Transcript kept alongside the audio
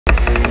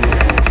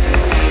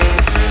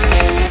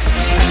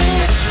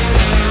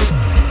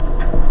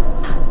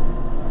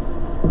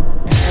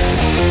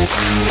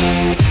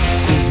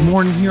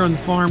here on the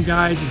farm,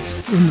 guys. It's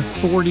in the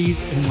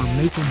 40s and we're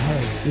making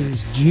hay. It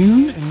is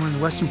June and we're in the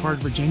western part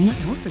of Virginia,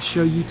 and we're going to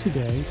show you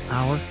today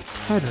our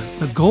tedder.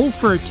 The goal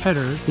for a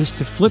tedder is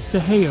to flip the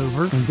hay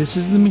over, and this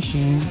is the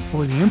machine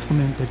or the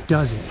implement that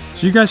does it.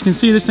 So you guys can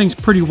see this thing's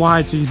pretty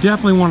wide, so you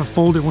definitely want to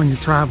fold it when you're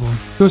traveling.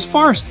 So as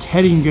far as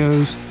tedding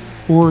goes,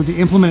 or the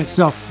implement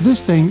itself,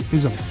 this thing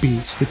is a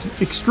beast. It's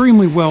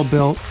extremely well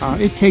built.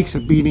 It takes a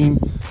beating.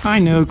 I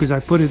know because I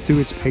put it through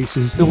its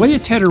paces. The way a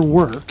tedder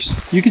works,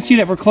 you can see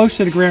that we're close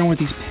to the ground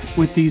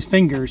with these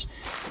fingers,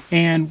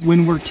 and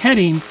when we're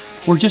tedding,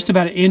 we're just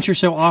about an inch or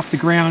so off the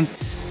ground,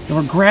 and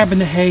we're grabbing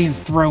the hay and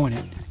throwing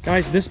it.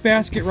 Guys, this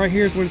basket right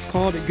here is what it's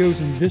called. It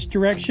goes in this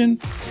direction.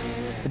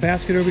 The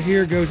basket over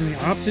here goes in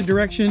the opposite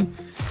direction.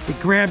 It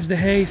grabs the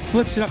hay,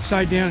 flips it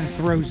upside down, and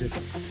throws it.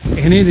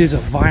 And it is a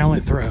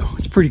violent throw.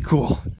 It's pretty cool.